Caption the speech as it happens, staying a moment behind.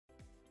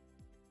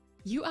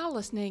You are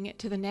listening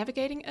to the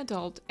Navigating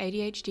Adult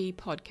ADHD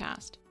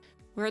podcast,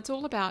 where it's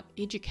all about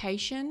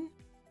education,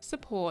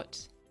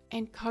 support,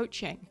 and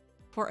coaching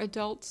for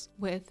adults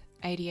with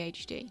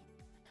ADHD.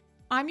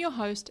 I'm your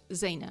host,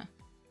 Zena,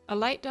 a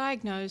late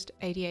diagnosed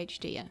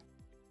ADHDer,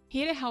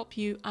 here to help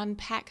you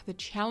unpack the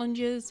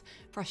challenges,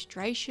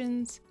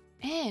 frustrations,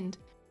 and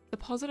the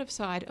positive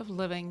side of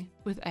living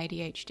with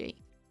ADHD.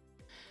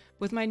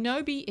 With my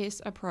no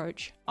BS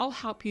approach, I'll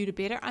help you to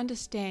better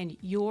understand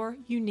your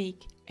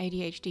unique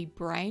ADHD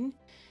brain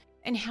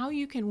and how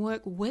you can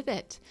work with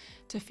it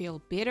to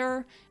feel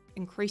better,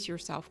 increase your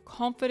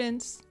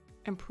self-confidence,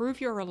 improve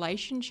your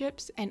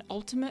relationships, and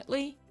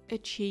ultimately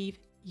achieve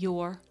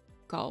your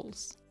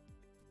goals.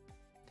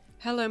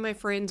 Hello, my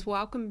friends.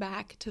 Welcome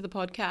back to the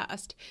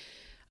podcast.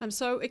 I'm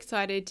so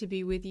excited to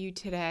be with you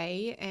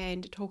today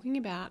and talking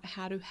about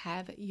how to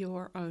have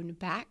your own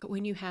back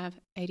when you have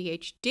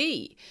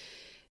ADHD.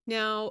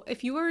 Now,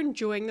 if you are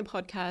enjoying the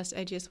podcast,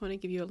 I just want to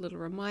give you a little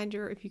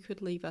reminder. If you could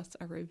leave us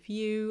a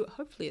review,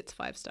 hopefully it's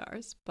 5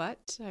 stars,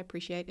 but I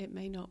appreciate it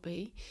may not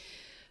be.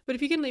 But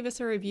if you can leave us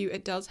a review,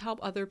 it does help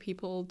other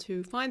people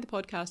to find the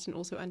podcast and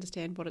also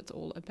understand what it's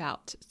all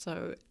about.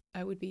 So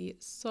I would be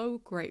so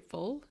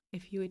grateful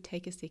if you would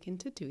take a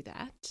second to do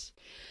that.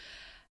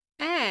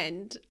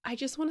 And I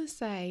just want to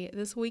say,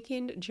 this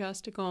weekend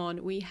just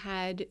gone, we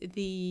had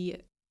the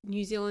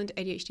New Zealand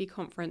ADHD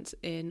conference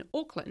in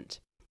Auckland.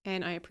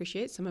 And I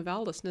appreciate some of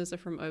our listeners are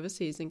from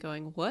overseas and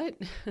going, what?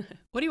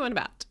 What do you want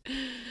about?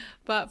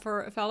 But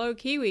for fellow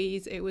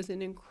Kiwis, it was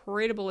an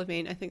incredible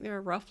event. I think there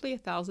are roughly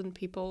 1,000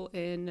 people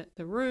in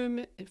the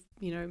room,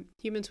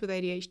 humans with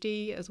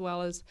ADHD, as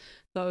well as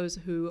those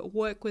who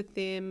work with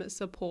them,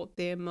 support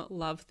them,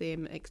 love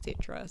them,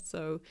 etc.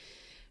 So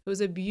it was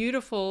a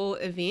beautiful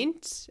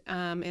event,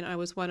 and I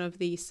was one of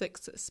the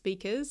 6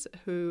 speakers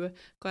who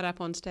got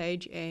up on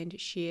stage and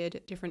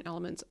shared different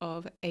elements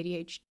of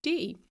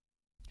ADHD.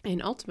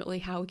 And ultimately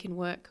how we can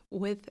work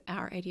with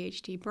our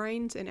ADHD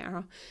brains and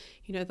our,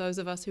 those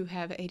of us who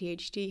have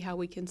ADHD, how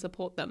we can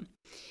support them.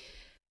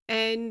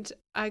 And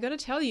I got to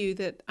tell you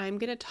that I'm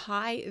going to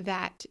tie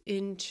that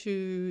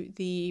into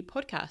the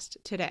podcast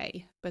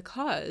today,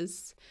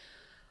 because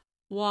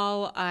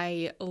while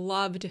I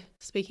loved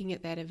speaking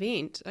at that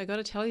event, I got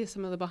to tell you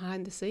some of the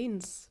behind the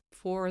scenes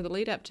for the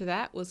lead up to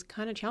that was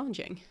kind of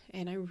challenging.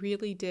 And I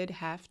really did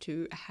have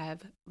to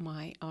have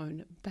my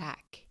own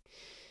back.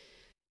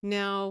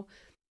 Now,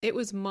 it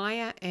was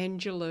Maya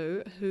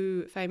Angelou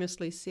who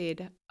famously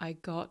said, "I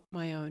got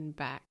my own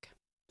back."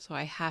 So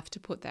I have to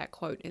put that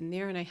quote in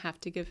there and I have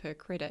to give her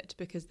credit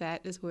because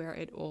that is where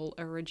it all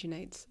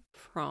originates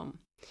from.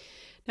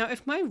 Now,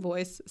 if my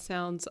voice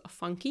sounds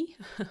funky,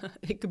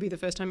 it could be the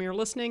first time you're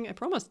listening. I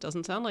promise it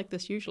doesn't sound like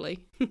this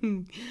usually.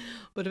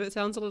 But if it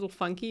sounds a little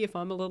funky, if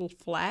I'm a little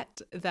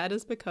flat, that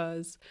is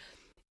because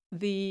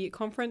the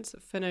conference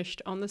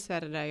finished on the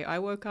Saturday. I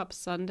woke up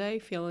Sunday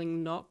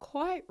feeling not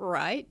quite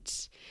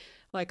right.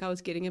 Like I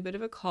was getting a bit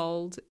of a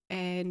cold,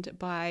 and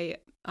by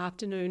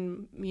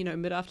afternoon,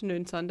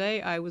 mid-afternoon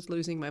Sunday, I was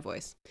losing my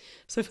voice.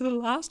 So for the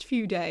last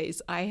few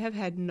days, I have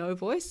had no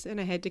voice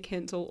and I had to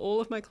cancel all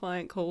of my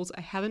client calls.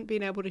 I haven't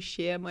been able to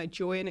share my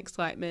joy and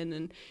excitement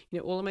and,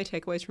 all of my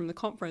takeaways from the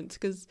conference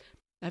because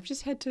I've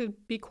just had to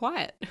be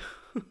quiet.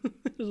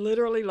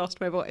 Literally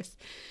lost my voice.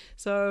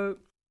 So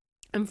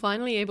I'm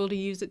finally able to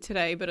use it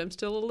today, but I'm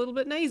still a little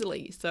bit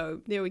nasally.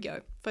 So there we go.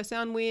 If I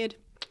sound weird,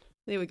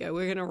 there we go.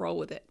 We're going to roll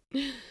with it.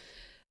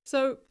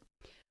 So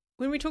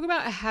when we talk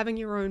about having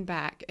your own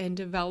back and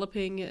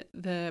developing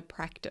the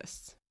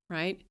practice,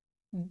 right?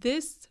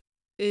 This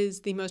is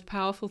the most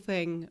powerful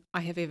thing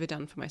I have ever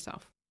done for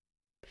myself.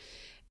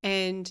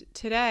 And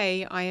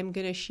today I am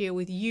going to share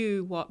with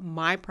you what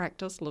my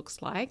practice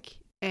looks like.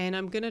 And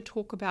I'm going to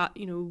talk about,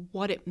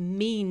 what it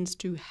means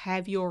to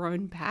have your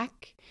own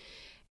back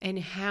and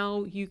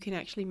how you can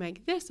actually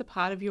make this a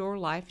part of your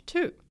life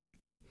too.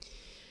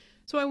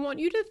 So I want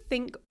you to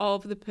think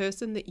of the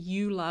person that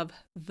you love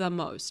the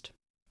most,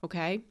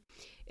 okay?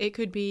 It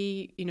could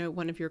be,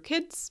 one of your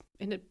kids,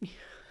 and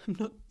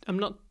I'm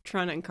not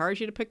trying to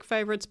encourage you to pick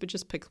favorites, but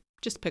just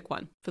pick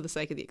one for the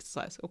sake of the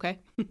exercise, okay?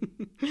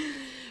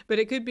 But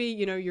it could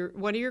be,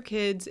 one of your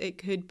kids, it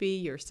could be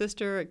your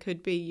sister, it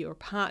could be your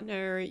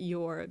partner,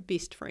 your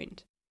best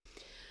friend.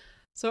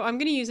 So I'm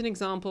going to use an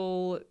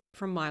example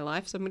from my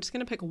life. So I'm just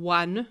going to pick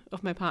one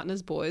of my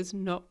partner's boys.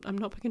 I'm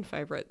not picking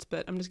favorites,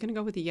 but I'm just going to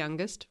go with the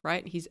youngest,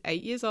 right? He's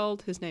 8 years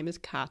old. His name is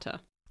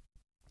Carter.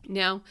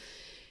 Now,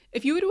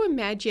 if you were to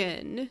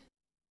imagine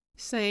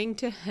saying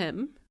to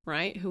him,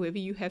 right, whoever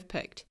you have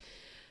picked,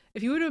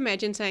 if you were to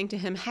imagine saying to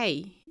him,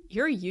 "Hey,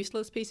 you're a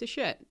useless piece of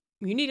shit.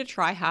 You need to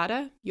try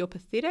harder. You're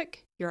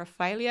pathetic. You're a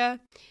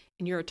failure.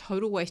 And you're a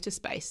total waste of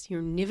space.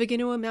 You're never going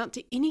to amount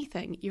to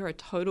anything. You're a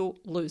total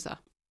loser."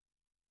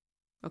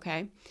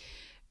 Okay?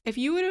 If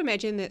you were to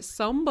imagine that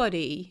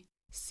somebody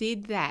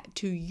said that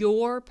to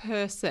your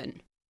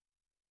person,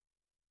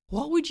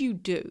 what would you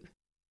do?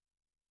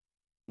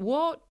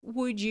 What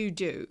would you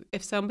do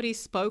if somebody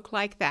spoke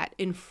like that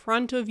in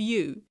front of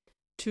you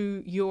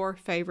to your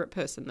favorite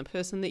person, the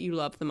person that you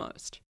love the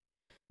most?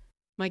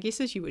 my guess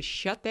is you would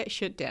shut that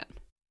shit down,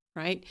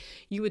 right?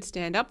 You would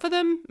stand up for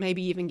them,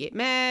 maybe even get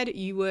mad.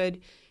 You would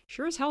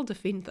sure as hell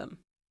defend them,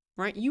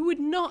 right? You would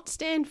not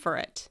stand for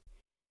it.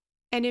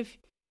 And if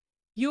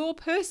your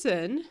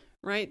person,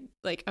 right,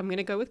 like I'm going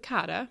to go with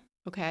Carter,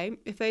 okay,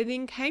 if they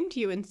then came to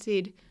you and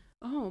said,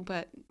 oh,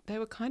 but they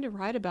were kind of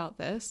right about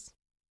this.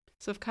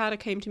 So if Carter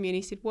came to me and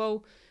he said,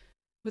 well,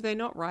 were they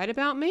not right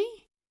about me?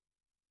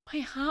 My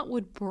heart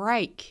would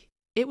break.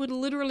 It would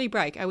literally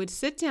break. I would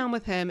sit down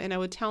with him and I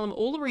would tell him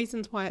all the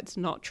reasons why it's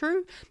not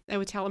true. I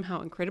would tell him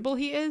how incredible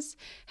he is,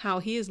 how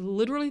he is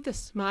literally the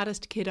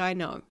smartest kid I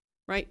know,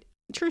 right?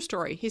 True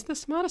story. He's the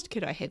smartest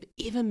kid I have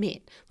ever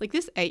met. Like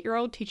this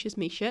 8-year-old teaches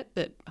me shit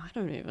that I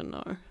don't even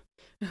know.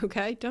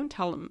 Okay? Don't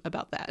tell him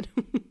about that.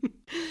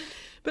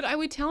 But I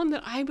would tell him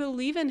that I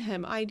believe in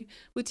him. I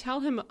would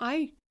tell him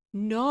I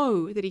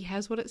know that he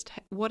has what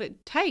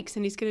it takes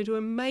and he's going to do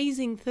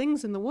amazing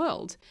things in the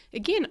world.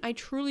 Again, I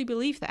truly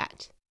believe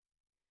that.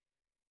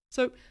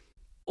 So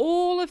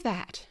all of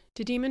that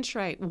to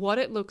demonstrate what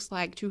it looks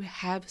like to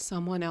have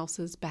someone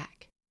else's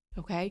back,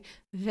 okay?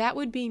 That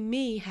would be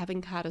me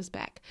having Carter's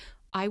back.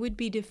 I would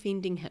be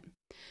defending him,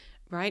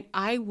 right?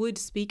 I would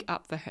speak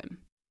up for him,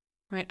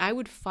 right? I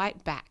would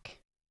fight back.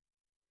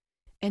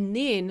 And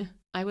then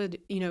I would,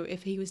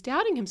 if he was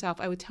doubting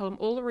himself, I would tell him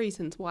all the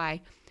reasons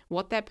why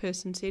what that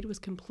person said was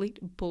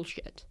complete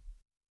bullshit.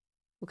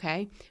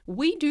 Okay?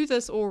 We do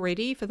this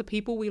already for the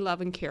people we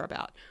love and care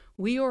about.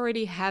 We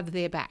already have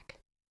their back.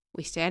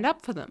 We stand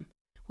up for them.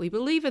 We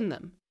believe in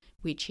them.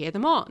 We cheer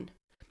them on.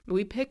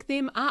 We pick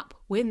them up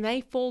when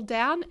they fall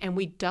down and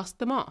we dust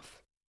them off.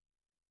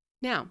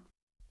 Now,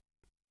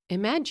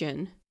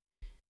 imagine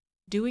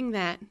doing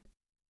that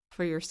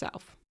for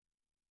yourself.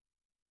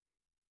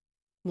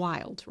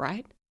 Wild,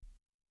 right?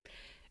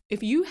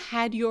 If you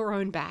had your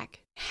own back,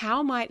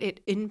 how might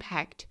it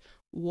impact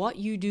what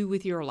you do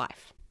with your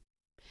life?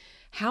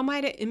 How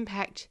might it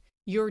impact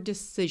your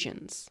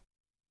decisions?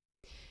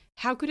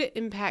 How could it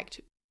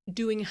impact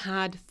doing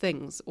hard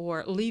things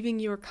or leaving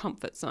your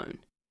comfort zone?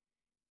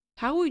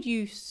 How would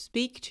you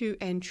speak to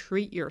and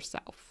treat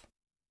yourself?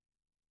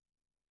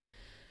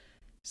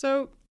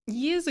 So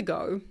years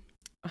ago,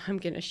 I'm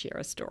going to share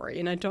a story,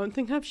 and I don't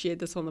think I've shared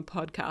this on the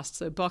podcast,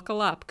 so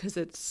buckle up because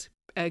it's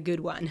a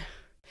good one.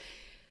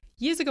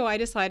 Years ago, I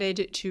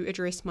decided to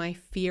address my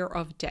fear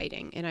of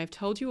dating, and I've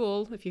told you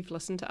all, if you've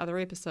listened to other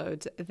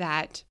episodes,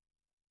 that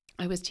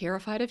I was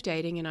terrified of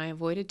dating and I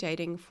avoided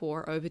dating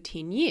for over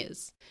 10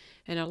 years.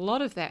 And a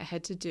lot of that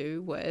had to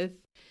do with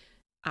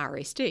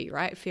RSD,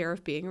 right? Fear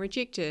of being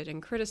rejected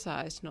and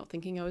criticized, not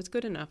thinking I was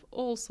good enough,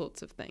 all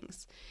sorts of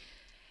things.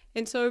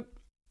 And so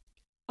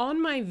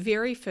on my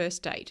very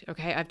first date,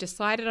 okay, I've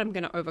decided I'm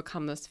going to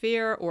overcome this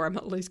fear, or I'm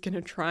at least going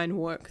to try and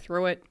work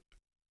through it.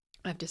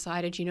 I've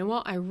decided, you know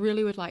what, I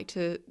really would like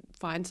to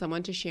find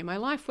someone to share my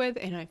life with.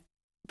 And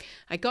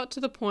I got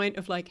to the point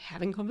of like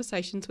having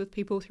conversations with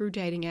people through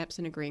dating apps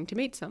and agreeing to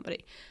meet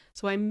somebody.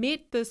 So I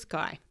met this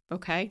guy,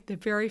 okay, the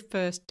very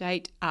first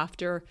date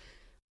after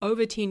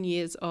over 10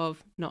 years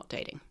of not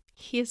dating.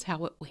 Here's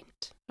how it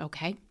went,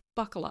 okay?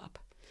 Buckle up.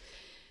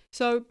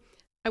 So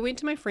I went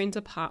to my friend's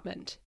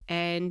apartment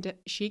and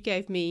she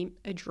gave me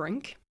a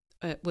drink.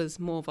 It was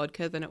more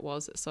vodka than it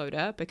was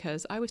soda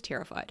because I was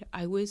terrified.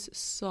 I was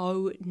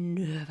so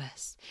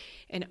nervous.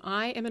 And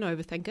I am an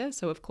overthinker,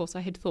 so of course I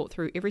had thought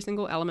through every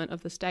single element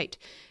of this date,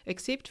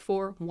 except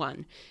for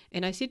one.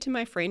 And I said to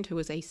my friend, who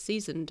was a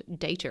seasoned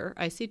dater,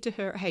 I said to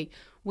her, hey,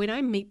 when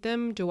I meet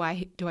them, do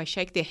I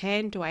shake their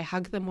hand? Do I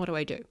hug them? What do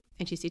I do?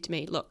 And she said to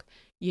me, look,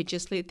 you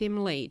just let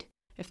them lead.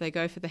 If they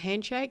go for the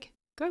handshake,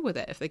 go with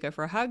it. If they go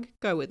for a hug,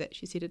 go with it.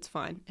 She said, it's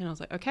fine. And I was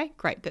like, okay,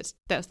 great.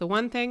 That's the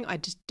one thing I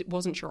just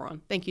wasn't sure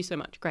on. Thank you so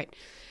much. Great.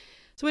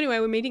 So anyway,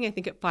 we're meeting, I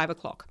think, at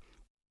 5:00.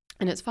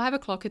 And it's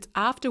 5:00. It's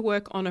after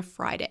work on a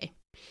Friday.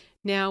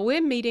 Now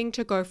we're meeting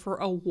to go for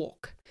a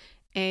walk.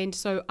 And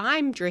so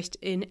I'm dressed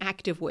in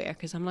activewear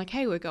because I'm like,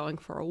 hey, we're going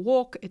for a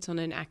walk. It's on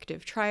an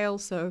active trail.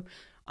 So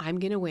I'm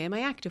going to wear my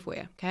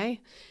activewear. Okay.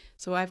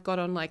 So I've got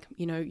on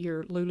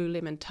your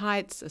Lululemon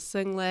tights, a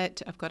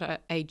singlet. I've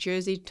got a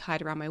jersey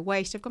tied around my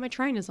waist. I've got my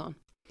trainers on.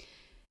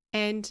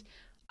 And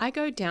I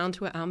go down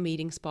to our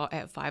meeting spot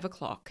at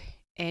 5:00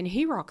 and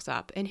he rocks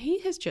up and he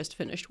has just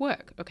finished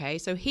work. Okay.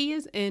 So he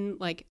is in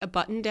like a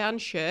button down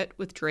shirt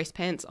with dress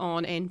pants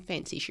on and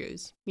fancy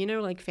shoes,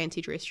 like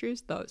fancy dress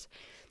shoes, those.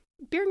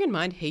 Bearing in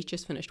mind, he's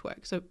just finished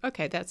work. So,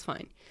 okay, that's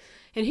fine.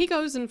 And he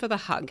goes in for the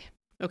hug.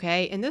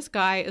 Okay. And this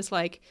guy is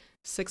like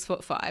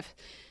 6'5".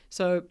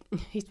 So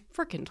he's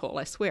freaking tall,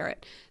 I swear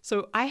it.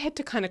 So I had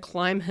to kind of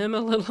climb him a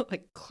little,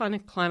 kind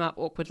of climb up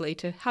awkwardly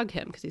to hug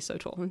him because he's so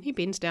tall. And he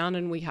bends down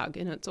and we hug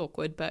and it's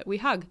awkward, but we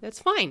hug. That's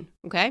fine,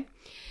 okay?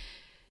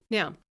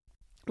 Now,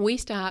 we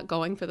start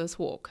going for this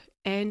walk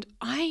and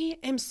I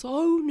am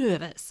so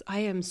nervous. I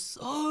am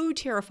so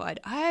terrified.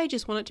 I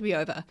just want it to be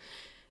over.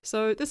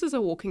 So this is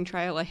a walking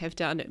trail I have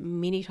done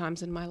many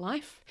times in my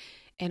life.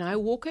 And I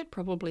walk it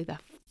probably the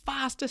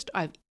fastest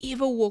I've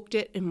ever walked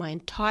it in my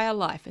entire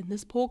life. And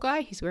this poor guy,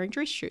 he's wearing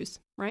dress shoes,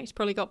 right? He's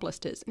probably got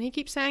blisters. And he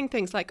keeps saying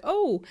things like,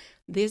 oh,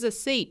 there's a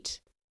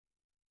seat.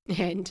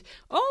 And,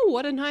 oh,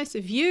 what a nice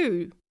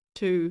view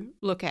to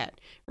look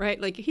at,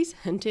 right? Like he's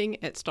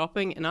hinting at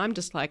stopping and I'm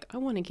just like, I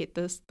want to get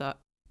this the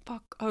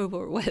fuck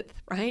over with,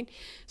 right?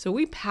 So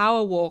we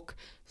power walk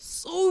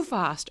so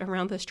fast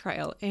around this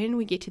trail and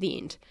we get to the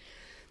end.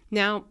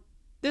 Now,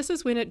 this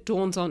is when it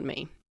dawns on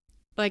me.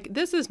 Like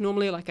this is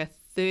normally like a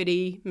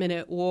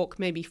 30-minute walk,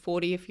 maybe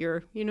 40 if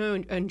you're,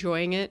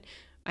 enjoying it.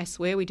 I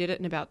swear we did it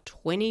in about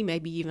 20,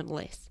 maybe even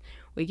less.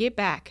 We get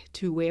back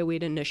to where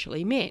we'd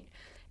initially met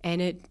and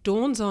it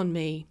dawns on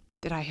me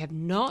that I have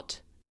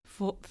not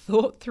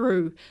thought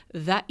through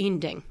the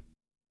ending.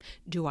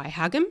 Do I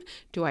hug him?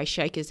 Do I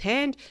shake his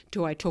hand?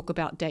 Do I talk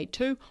about date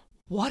 2?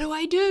 What do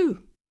I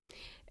do?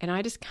 And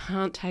I just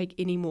can't take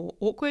any more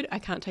awkward. I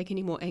can't take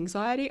any more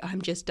anxiety.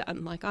 I'm just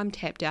done. Like I'm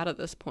tapped out at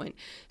this point.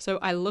 So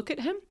I look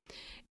at him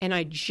and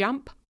I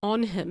jump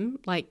on him,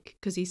 like,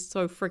 because he's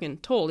so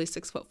friggin' tall. He's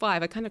 6'5".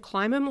 I kind of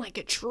climb him like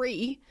a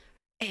tree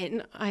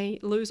and I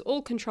lose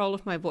all control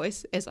of my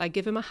voice as I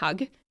give him a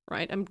hug,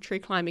 right? I'm tree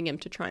climbing him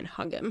to try and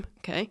hug him,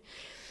 okay?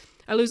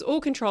 I lose all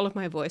control of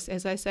my voice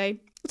as I say,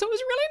 so it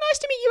was really nice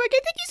to meet you. Okay,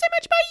 thank you so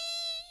much. Bye.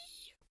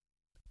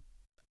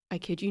 I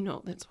kid you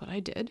not, that's what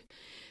I did.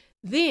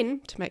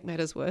 Then, to make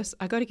matters worse,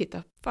 I got to get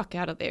the fuck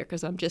out of there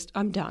because I'm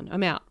done.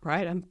 I'm out,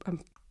 right? I'm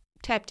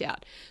tapped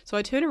out. So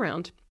I turn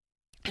around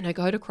and I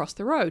go to cross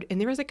the road and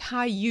there is a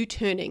car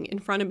U-turning in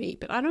front of me,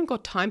 but I don't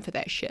got time for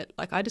that shit.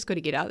 Like I just got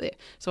to get out of there.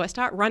 So I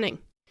start running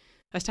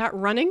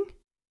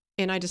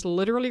and I just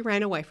literally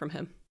ran away from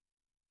him.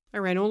 I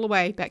ran all the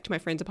way back to my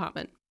friend's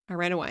apartment. I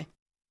ran away.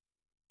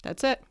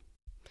 That's it.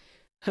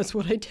 That's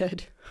what I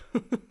did.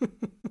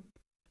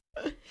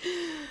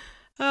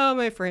 Oh,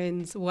 my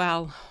friends.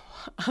 Well,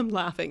 I'm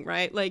laughing,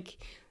 right? Like,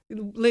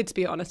 let's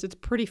be honest, it's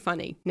pretty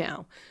funny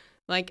now.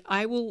 Like,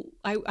 I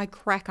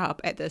crack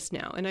up at this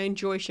now and I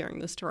enjoy sharing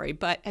the story.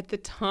 But at the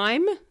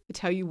time, I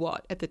tell you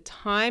what, at the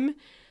time,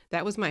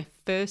 that was my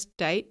first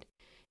date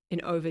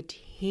in over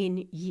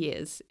 10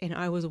 years. And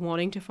I was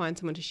wanting to find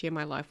someone to share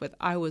my life with.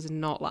 I was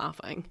not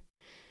laughing.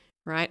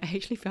 Right? I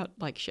actually felt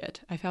like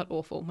shit. I felt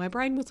awful. My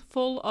brain was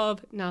full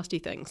of nasty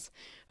things.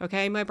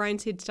 Okay? My brain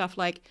said stuff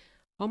like,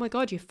 oh my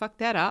God, you fucked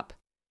that up.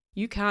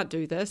 You can't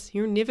do this.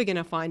 You're never going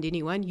to find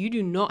anyone. You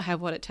do not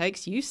have what it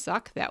takes. You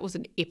suck. That was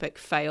an epic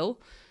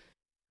fail.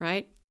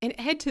 Right? And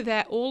add to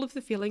that all of the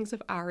feelings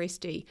of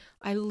RSD.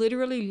 I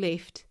literally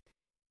left.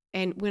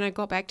 And when I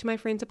got back to my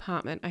friend's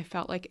apartment, I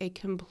felt like a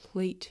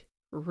complete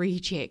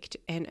reject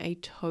and a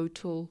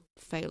total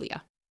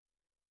failure.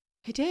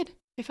 I did.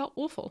 I felt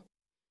awful.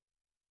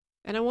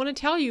 And I want to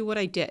tell you what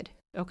I did,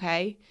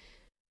 okay?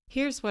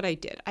 Here's what I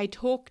did. I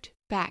talked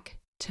back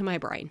to my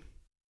brain.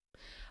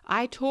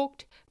 I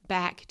talked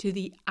back to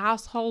the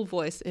asshole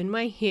voice in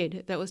my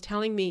head that was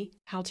telling me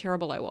how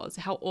terrible I was,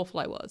 how awful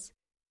I was.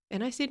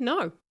 And I said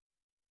no.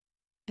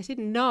 I said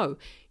no.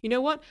 You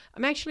know what?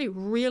 I'm actually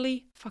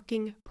really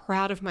fucking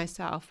proud of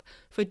myself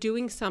for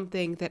doing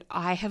something that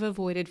I have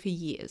avoided for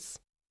years.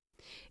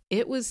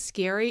 It was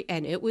scary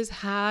and it was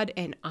hard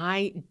and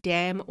I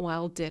damn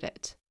well did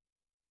it.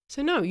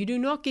 So no, you do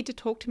not get to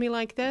talk to me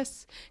like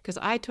this because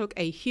I took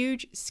a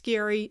huge,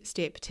 scary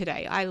step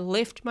today. I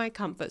left my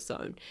comfort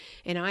zone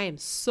and I am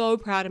so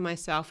proud of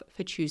myself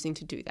for choosing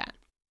to do that.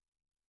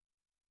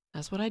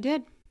 That's what I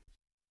did.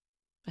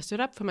 I stood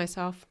up for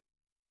myself.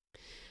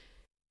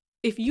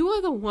 If you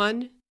are the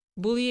one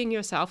bullying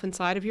yourself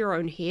inside of your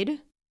own head,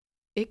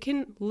 it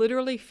can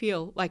literally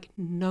feel like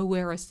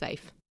nowhere is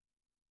safe.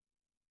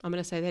 I'm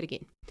going to say that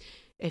again.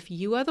 If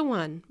you are the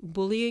one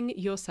bullying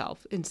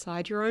yourself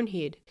inside your own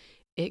head,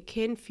 it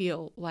can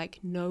feel like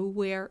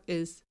nowhere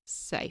is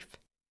safe.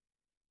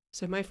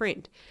 So my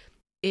friend,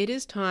 it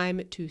is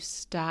time to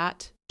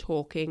start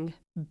talking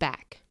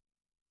back.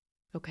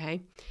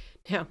 Okay?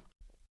 Now,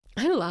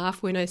 I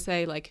laugh when I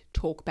say like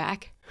talk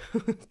back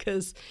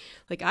because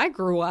like I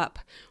grew up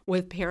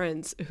with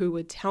parents who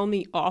would tell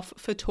me off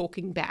for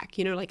talking back,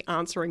 like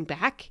answering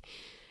back.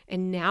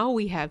 And now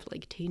we have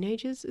like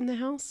teenagers in the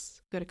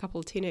house. We've got a couple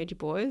of teenage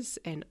boys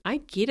and I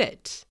get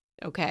it.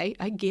 Okay?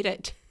 I get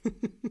it.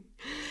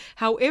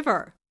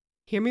 However,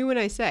 hear me when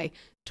I say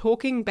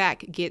talking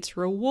back gets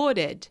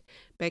rewarded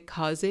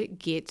because it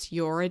gets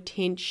your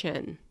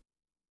attention.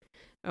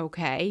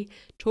 Okay?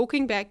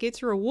 Talking back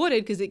gets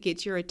rewarded because it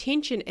gets your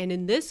attention. And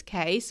in this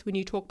case, when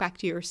you talk back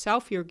to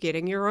yourself, you're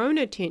getting your own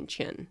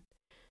attention.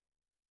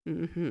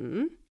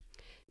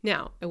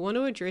 Now, I want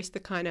to address the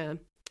kind of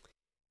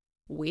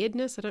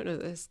weirdness, I don't know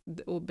this,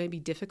 or maybe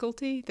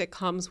difficulty that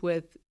comes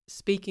with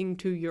speaking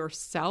to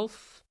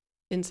yourself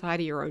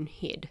inside of your own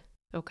head.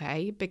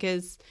 Okay,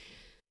 because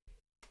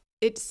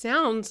it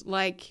sounds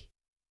like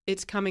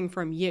it's coming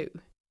from you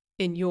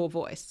in your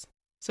voice.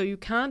 So you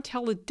can't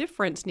tell the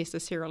difference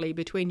necessarily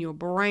between your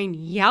brain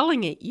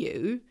yelling at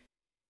you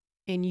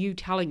and you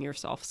telling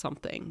yourself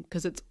something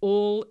because it's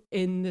all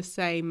in the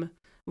same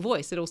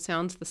voice. It all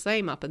sounds the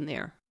same up in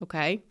there.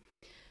 Okay,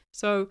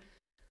 so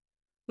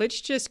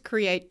let's just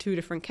create two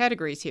different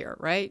categories here,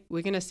 right?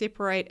 We're going to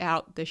separate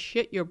out the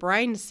shit your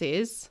brain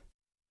says,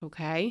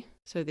 okay,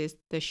 So there's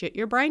the shit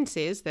your brain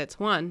says, that's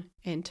one.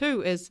 And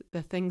two is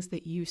the things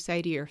that you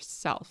say to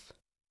yourself.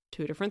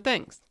 Two different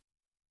things.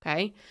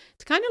 Okay?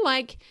 It's kind of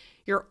like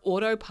your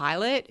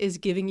autopilot is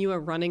giving you a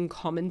running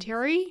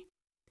commentary,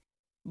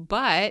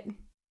 but,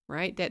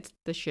 right, that's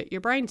the shit your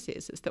brain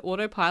says. It's the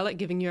autopilot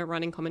giving you a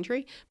running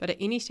commentary, but at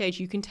any stage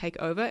you can take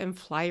over and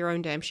fly your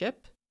own damn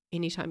ship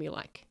anytime you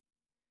like.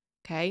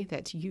 Okay?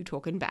 That's you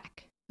talking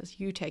back. That's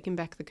you taking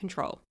back the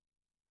control.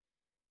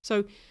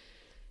 So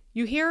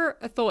you hear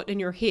a thought in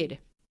your head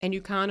and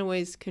you can't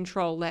always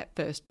control that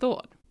first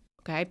thought.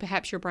 Okay?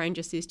 Perhaps your brain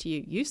just says to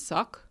you, you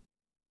suck.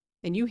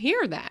 And you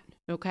hear that.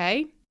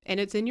 Okay? And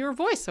it's in your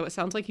voice, so it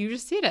sounds like you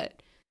just said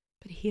it.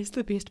 But here's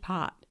the best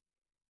part,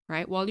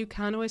 right? While you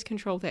can't always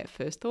control that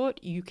first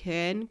thought, you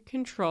can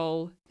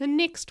control the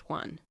next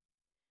one.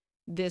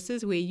 This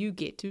is where you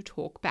get to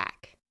talk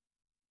back.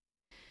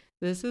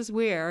 This is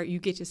where you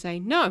get to say,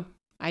 no,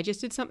 I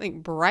just did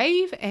something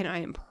brave and I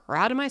am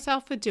proud of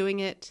myself for doing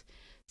it.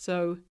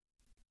 So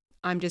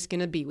I'm just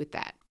going to be with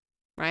that,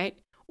 right?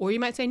 Or you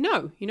might say,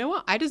 no, you know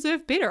what? I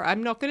deserve better.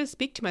 I'm not going to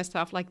speak to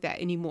myself like that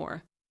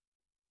anymore.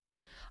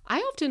 I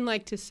often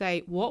like to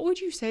say, what would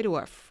you say to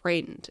a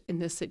friend in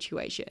this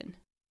situation?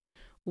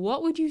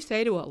 What would you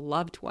say to a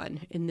loved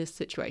one in this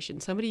situation?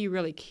 Somebody you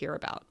really care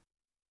about.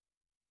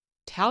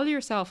 Tell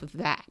yourself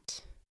that.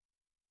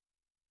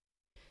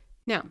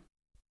 Now,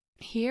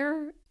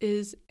 here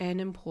is an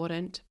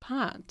important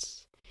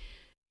part.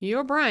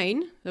 Your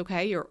brain,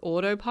 okay, your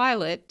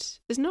autopilot,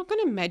 is not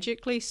going to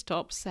magically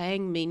stop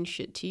saying mean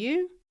shit to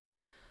you.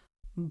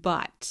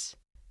 But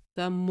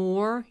the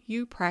more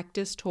you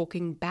practice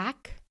talking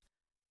back,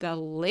 the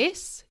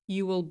less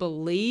you will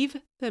believe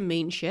the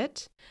mean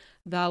shit,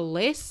 the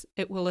less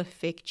it will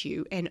affect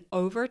you. And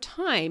over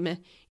time,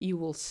 you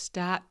will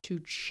start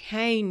to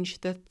change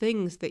the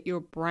things that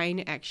your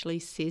brain actually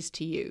says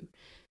to you.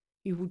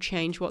 You will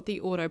change what the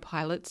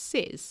autopilot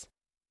says.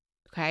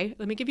 Okay,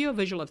 let me give you a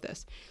visual of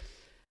this.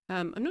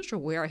 I'm not sure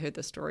where I heard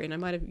this story, and I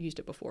might have used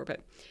it before, but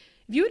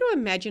if you were to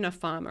imagine a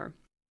farmer,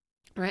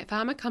 right?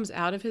 Farmer comes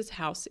out of his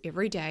house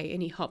every day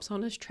and he hops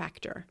on his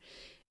tractor.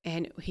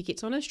 And he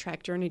gets on his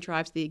tractor and he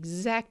drives the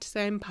exact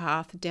same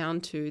path down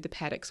to the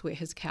paddocks where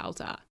his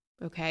cows are,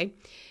 okay?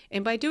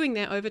 And by doing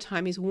that, over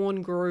time, he's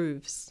worn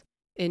grooves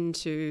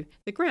into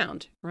the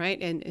ground,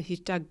 right? And he's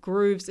dug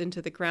grooves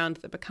into the ground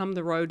that become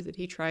the road that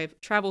he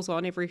travels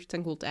on every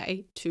single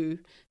day to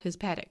his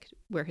paddock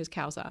where his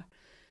cows are.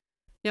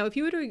 Now, if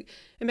you were to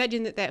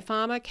imagine that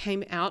farmer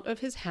came out of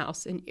his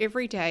house and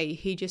every day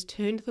he just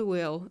turned the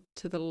wheel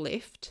to the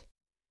left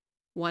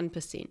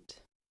 1%,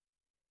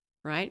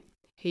 right?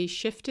 He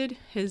shifted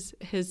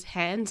his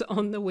hands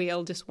on the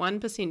wheel just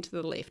 1% to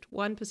the left,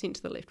 1%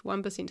 to the left,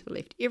 1% to the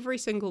left every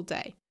single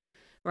day,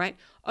 right?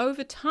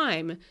 Over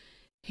time,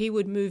 he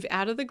would move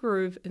out of the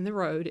groove in the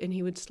road and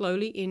he would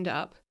slowly end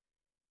up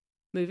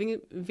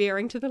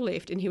veering to the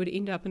left, and he would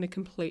end up in a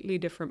completely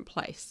different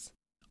place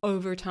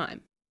over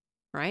time,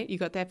 right? You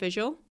got that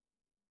visual?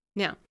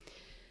 Now,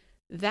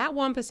 that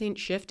 1%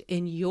 shift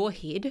in your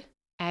head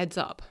adds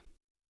up.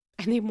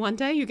 And then one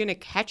day you're going to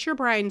catch your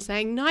brain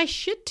saying nice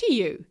shit to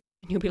you.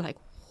 And you'll be like,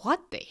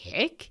 what the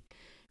heck?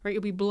 Right?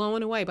 You'll be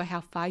blown away by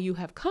how far you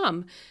have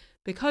come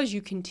because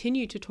you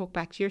continue to talk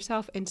back to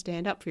yourself and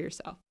stand up for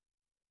yourself.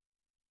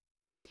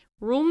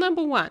 Rule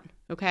number 1,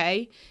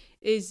 okay,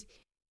 is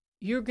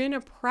you're going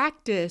to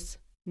practice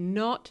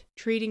not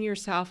treating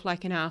yourself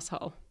like an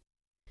asshole.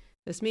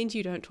 This means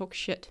you don't talk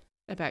shit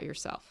about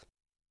yourself.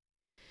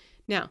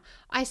 Now,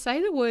 I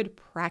say the word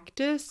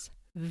practice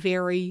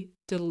very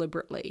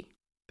deliberately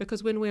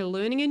because when we're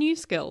learning a new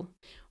skill,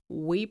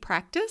 we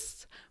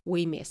practice,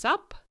 we mess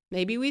up,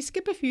 maybe we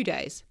skip a few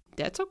days.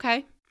 That's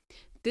okay.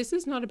 This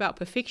is not about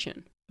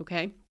perfection,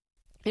 okay?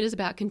 It is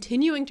about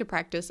continuing to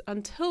practice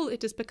until it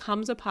just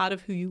becomes a part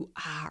of who you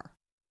are.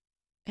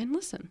 And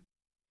listen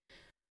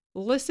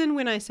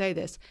when I say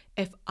this.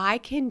 If I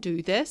can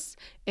do this,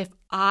 if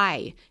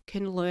I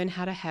can learn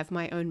how to have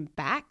my own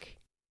back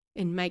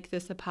and make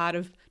this a part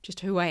of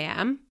just who I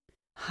am,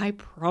 I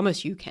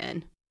promise you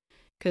can.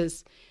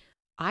 Because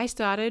I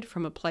started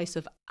from a place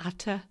of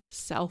utter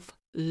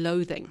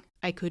self-loathing.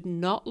 I could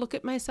not look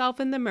at myself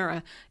in the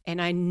mirror,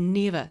 and I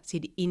never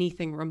said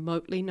anything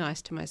remotely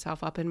nice to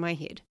myself up in my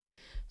head.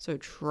 So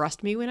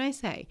trust me when I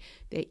say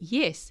that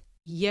yes,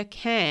 you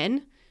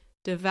can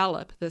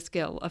develop the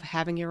skill of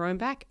having your own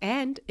back,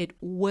 and it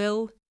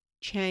will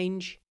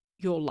change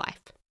your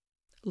life.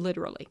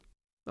 Literally.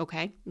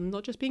 Okay? I'm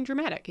not just being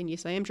dramatic, and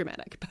yes, I am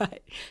dramatic,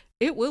 but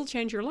it will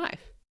change your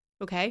life.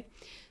 Okay?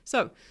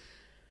 So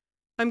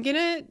I'm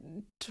going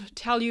to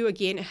tell you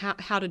again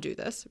how to do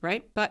this,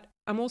 right? But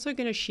I'm also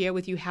going to share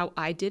with you how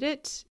I did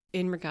it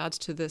in regards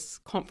to this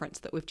conference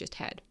that we've just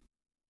had.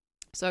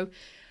 So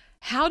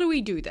how do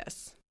we do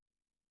this?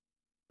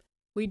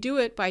 We do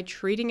it by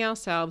treating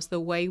ourselves the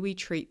way we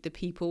treat the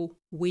people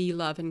we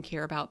love and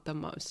care about the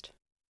most.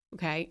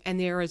 Okay? And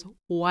there is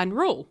one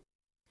rule.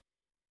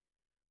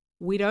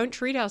 We don't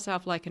treat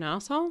ourselves like an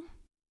asshole,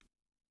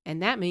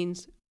 and that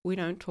means we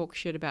don't talk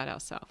shit about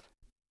ourselves.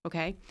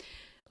 Okay?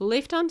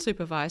 Left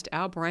unsupervised,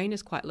 our brain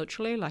is quite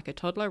literally like a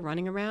toddler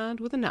running around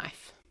with a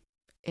knife.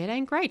 It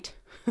ain't great,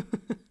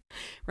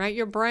 right?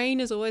 Your brain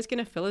is always going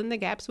to fill in the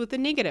gaps with the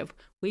negative.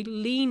 We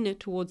lean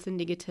towards the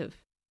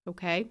negative,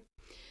 okay?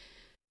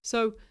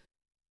 So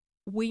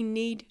we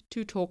need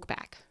to talk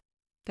back.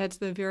 That's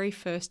the very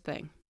first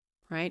thing,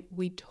 right?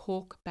 We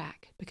talk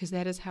back because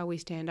that is how we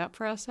stand up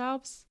for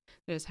ourselves.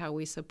 That is how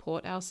we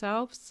support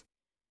ourselves.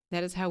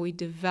 That is how we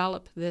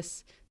develop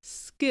this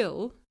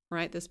skill,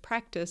 right? This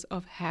practice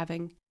of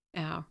having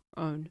our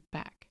own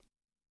back.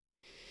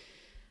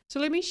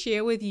 So let me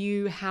share with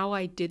you how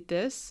I did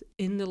this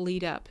in the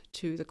lead up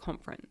to the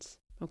conference,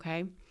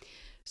 okay?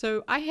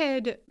 So I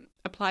had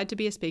applied to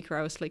be a speaker.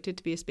 I was selected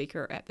to be a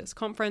speaker at this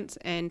conference.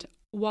 And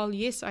while,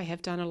 yes, I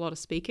have done a lot of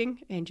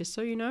speaking, and just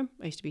so you know,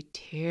 I used to be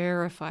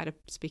terrified of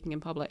speaking in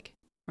public,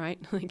 right?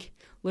 Like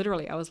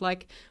literally, I was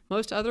like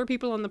most other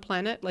people on the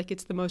planet, like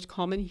it's the most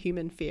common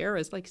human fear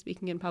is like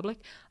speaking in public.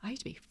 I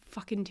used to be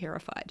fucking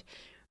terrified,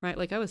 right?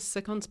 Like I was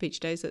sick on speech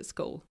days at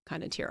school,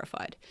 kind of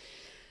terrified.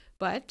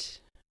 But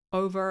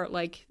over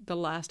like the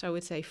last, I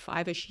would say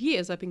 5-ish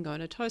years, I've been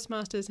going to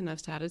Toastmasters and I've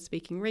started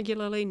speaking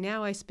regularly.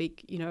 Now I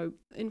speak,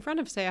 in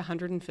front of say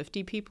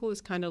 150 people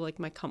is kind of like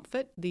my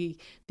comfort, the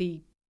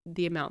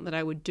amount that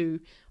I would do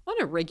on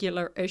a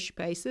regular-ish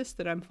basis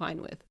that I'm fine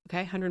with, okay,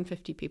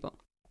 150 people.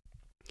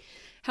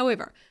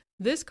 However,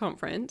 this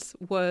conference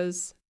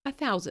was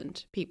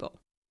 1,000 people.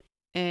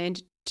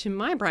 And to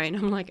my brain,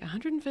 I'm like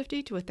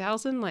 150 to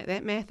 1,000, like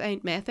that math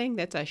ain't mathing.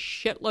 That's a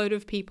shitload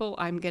of people.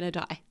 I'm going to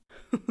die.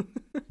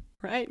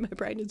 Right? My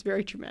brain is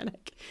very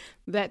dramatic.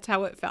 That's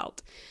how it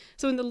felt.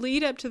 So in the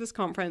lead up to this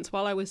conference,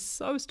 while I was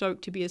so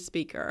stoked to be a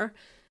speaker,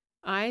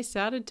 I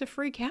started to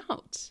freak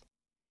out.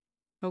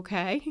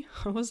 Okay.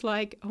 I was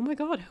like, oh my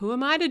God, who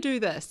am I to do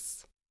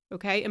this?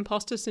 Okay.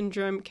 Imposter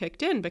syndrome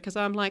kicked in because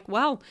I'm like,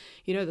 well,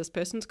 this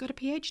person's got a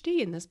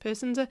PhD and this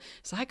person's a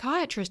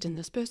psychiatrist and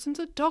this person's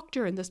a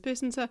doctor and this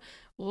person's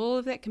all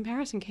of that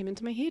comparison came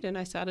into my head and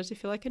I started to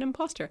feel like an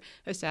imposter.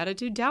 I started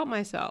to doubt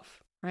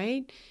myself,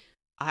 right?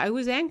 I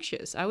was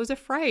anxious. I was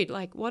afraid.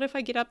 Like, what if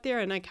I get up there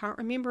and I can't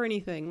remember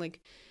anything?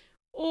 Like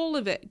all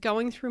of it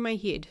going through my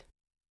head,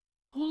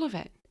 all of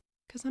it,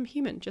 because I'm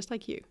human, just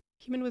like you,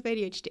 human with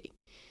ADHD.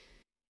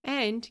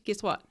 And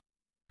guess what?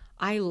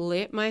 I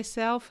let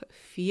myself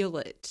feel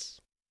it.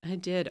 I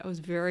did. I was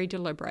very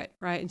deliberate,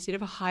 right? Instead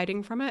of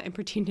hiding from it and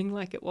pretending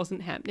like it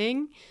wasn't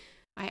happening,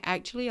 I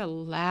actually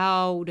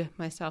allowed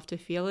myself to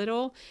feel it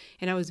all.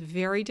 And I was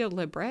very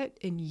deliberate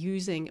in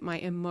using my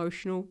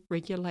emotional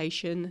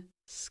regulation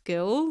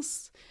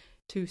skills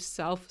to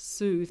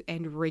self-soothe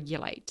and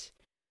regulate.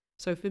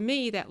 So for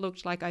me, that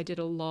looked like I did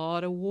a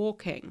lot of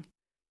walking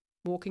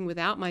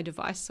without my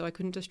device so I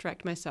couldn't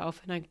distract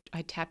myself. And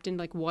I tapped in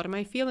like, what am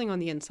I feeling on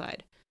the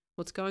inside?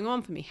 What's going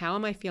on for me? How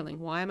am I feeling?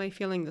 Why am I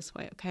feeling this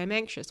way? Okay, I'm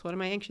anxious. What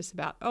am I anxious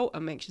about? Oh,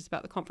 I'm anxious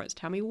about the conference.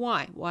 Tell me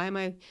why. What am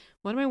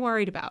I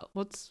worried about?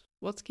 What's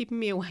keeping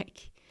me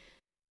awake?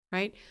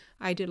 Right?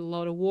 I did a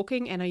lot of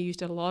walking and I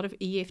used a lot of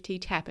EFT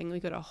tapping. We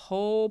got a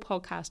whole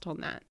podcast on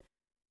that.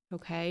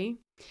 Okay.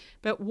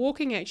 But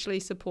walking actually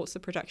supports the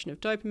production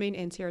of dopamine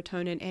and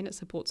serotonin and it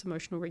supports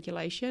emotional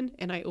regulation.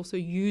 And I also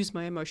use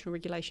my emotional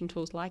regulation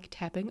tools like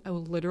tapping. I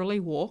will literally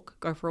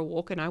go for a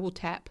walk and I will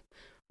tap.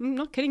 I'm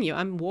not kidding you.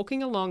 I'm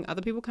walking along,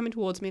 other people coming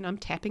towards me and I'm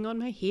tapping on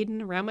my head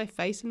and around my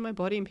face and my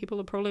body and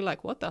people are probably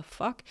like, what the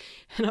fuck?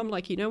 And I'm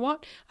like, you know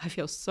what? I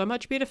feel so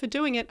much better for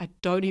doing it. I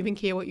don't even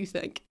care what you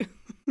think.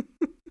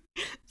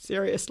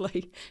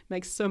 Seriously,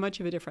 makes so much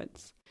of a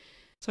difference.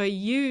 So I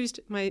used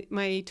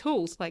my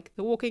tools like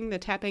the walking, the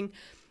tapping,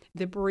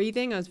 the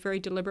breathing. I was very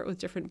deliberate with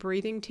different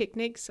breathing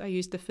techniques. I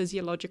used the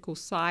physiological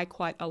sigh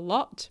quite a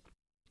lot.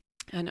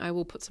 And I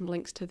will put some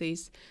links to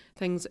these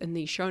things in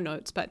the show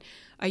notes. But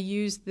I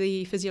used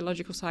the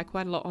physiological sigh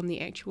quite a lot on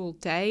the actual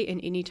day.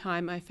 And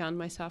anytime I found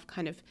myself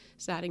kind of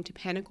starting to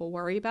panic or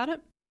worry about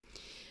it.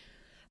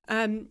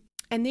 And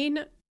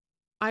then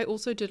I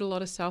also did a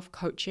lot of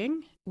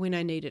self-coaching when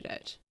I needed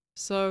it.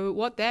 So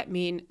what that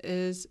meant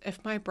is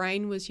if my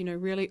brain was,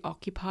 really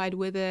occupied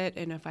with it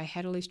and if I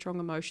had really strong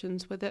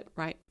emotions with it,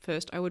 right,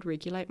 first I would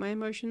regulate my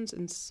emotions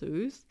and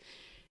soothe.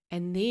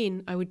 And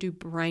then I would do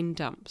brain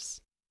dumps.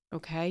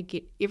 Okay,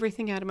 get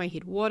everything out of my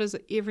head. What is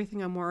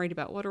everything I'm worried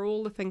about? What are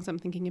all the things I'm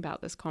thinking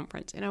about this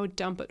conference? And I would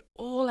dump it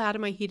all out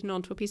of my head and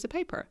onto a piece of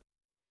paper.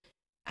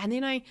 And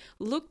then I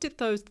looked at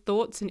those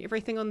thoughts and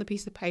everything on the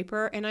piece of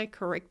paper and I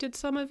corrected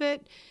some of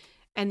it.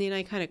 And then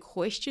I kind of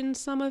questioned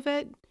some of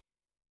it.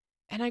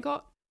 And I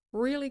got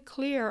really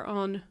clear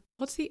on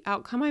what's the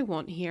outcome I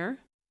want here,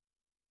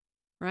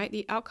 right?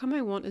 The outcome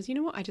I want is,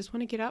 I just want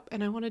to get up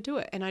and I want to do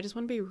it. And I just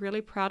want to be really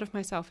proud of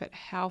myself at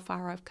how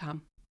far I've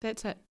come.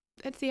 That's it.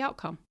 That's the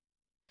outcome,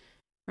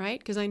 right?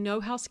 Because I know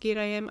how scared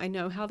I am. I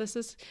know how this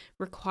is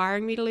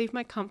requiring me to leave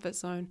my comfort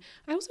zone.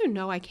 I also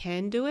know I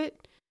can do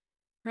it,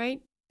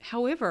 right?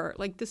 However,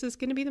 this is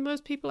going to be the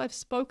most people I've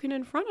spoken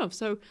in front of.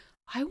 So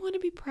I want to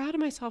be proud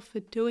of myself for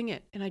doing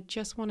it. And I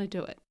just want to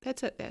do it.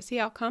 That's it. That's the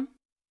outcome.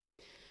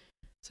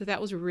 So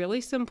that was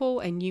really simple.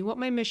 I knew what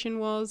my mission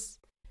was.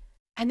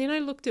 And then I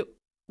looked at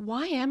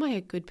why am I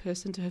a good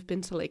person to have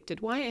been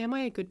selected? Why am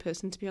I a good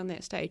person to be on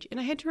that stage? And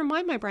I had to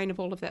remind my brain of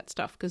all of that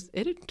stuff because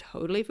it had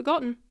totally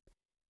forgotten.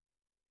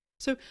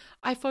 So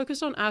I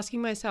focused on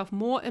asking myself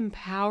more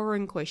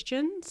empowering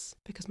questions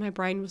because my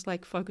brain was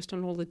like focused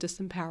on all the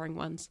disempowering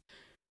ones.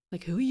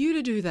 Like, who are you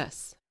to do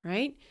this,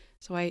 right?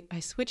 So I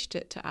switched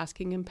it to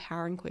asking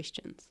empowering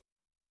questions.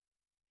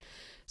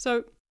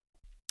 So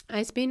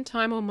I spent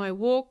time on my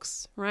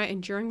walks, right,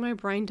 and during my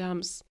brain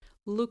dumps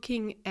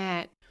looking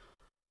at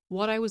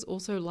what I was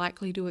also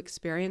likely to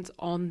experience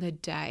on the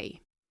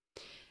day.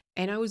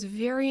 And I was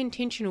very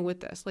intentional with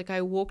this. Like,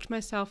 I walked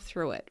myself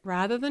through it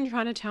rather than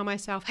trying to tell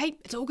myself, hey,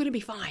 it's all going to be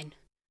fine.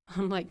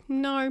 I'm like,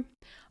 no,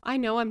 I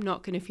know I'm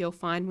not going to feel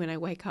fine when I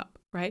wake up,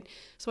 right?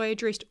 So I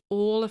addressed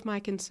all of my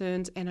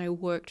concerns and I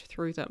worked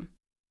through them.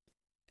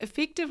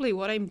 Effectively,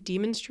 what I'm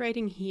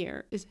demonstrating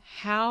here is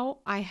how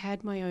I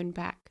had my own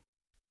back,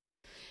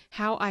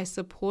 how I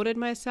supported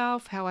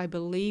myself, how I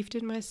believed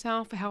in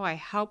myself, how I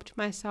helped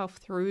myself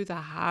through the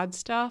hard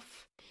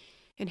stuff,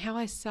 and how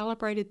I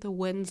celebrated the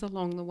wins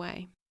along the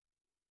way.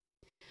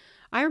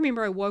 I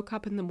remember I woke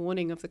up in the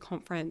morning of the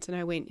conference and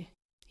I went,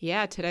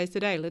 yeah, today's the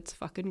day, let's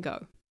fucking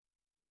go,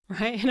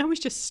 right? And I was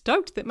just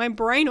stoked that my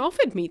brain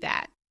offered me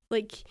that.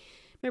 Like,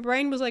 my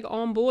brain was like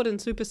on board and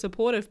super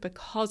supportive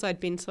because I'd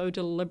been so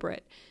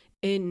deliberate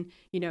in,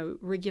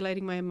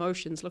 regulating my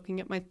emotions, looking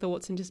at my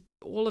thoughts and just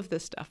all of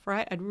this stuff,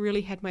 right? I'd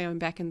really had my own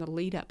back in the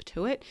lead up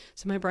to it.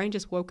 So my brain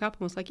just woke up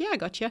and was like, yeah, I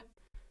got you.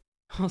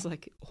 I was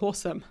like,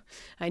 awesome.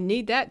 I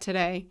need that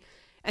today.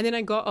 And then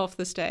I got off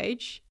the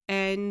stage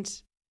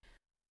and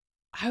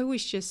I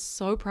was just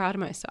so proud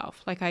of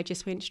myself. Like, I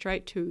just went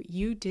straight to,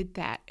 you did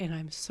that. And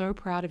I'm so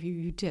proud of you.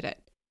 You did it.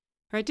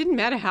 It didn't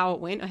matter how it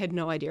went. I had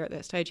no idea at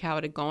that stage how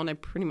it had gone. I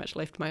pretty much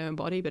left my own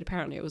body, but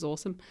apparently it was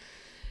awesome.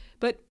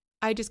 But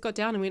I just got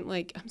down and went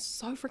like, I'm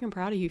so freaking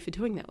proud of you for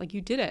doing that. Like,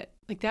 you did it.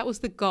 Like, that was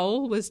the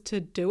goal, was to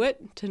do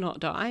it, to not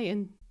die.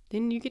 And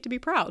then you get to be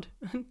proud.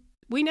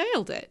 We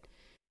nailed it,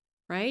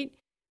 right?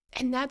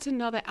 And that's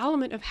another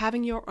element of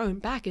having your own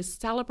back, is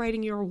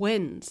celebrating your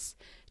wins,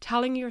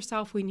 telling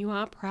yourself when you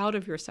are proud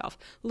of yourself,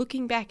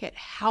 looking back at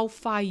how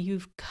far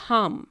you've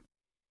come,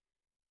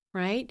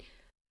 right?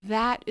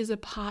 That is a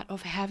part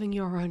of having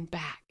your own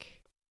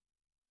back.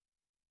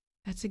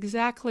 That's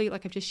exactly,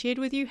 like I've just shared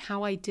with you,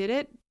 how I did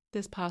it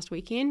this past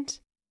weekend.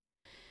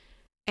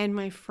 And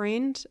my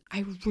friend,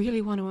 I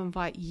really want to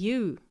invite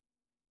you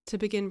to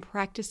begin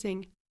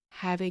practicing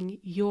having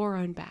your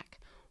own back,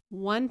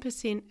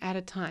 1% at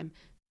a time.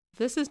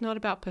 This is not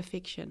about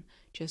perfection,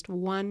 just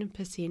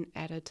 1%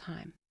 at a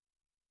time.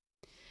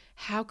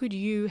 How could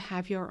you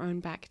have your own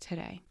back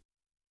today?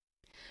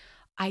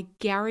 I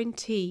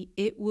guarantee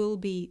it will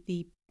be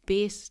the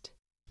best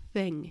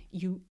thing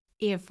you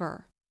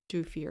ever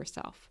do for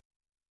yourself.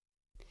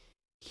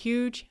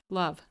 Huge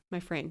love, my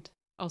friend.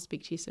 I'll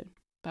speak to you soon.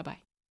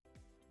 Bye-bye.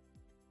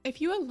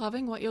 If you are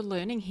loving what you're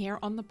learning here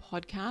on the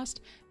podcast,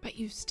 but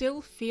you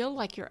still feel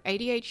like your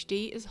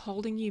ADHD is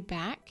holding you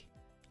back,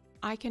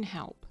 I can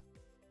help.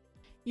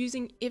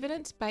 Using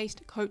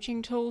evidence-based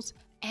coaching tools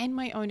and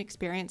my own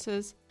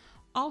experiences,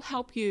 I'll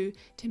help you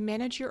to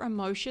manage your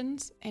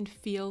emotions and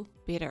feel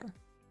better,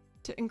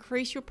 to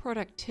increase your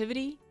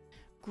productivity,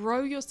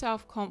 grow your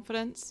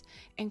self-confidence,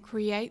 and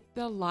create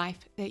the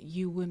life that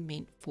you were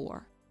meant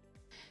for.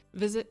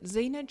 Visit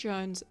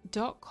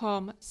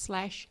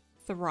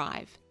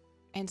zenajones.com/thrive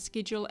and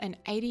schedule an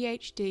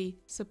ADHD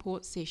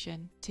support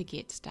session to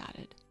get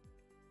started.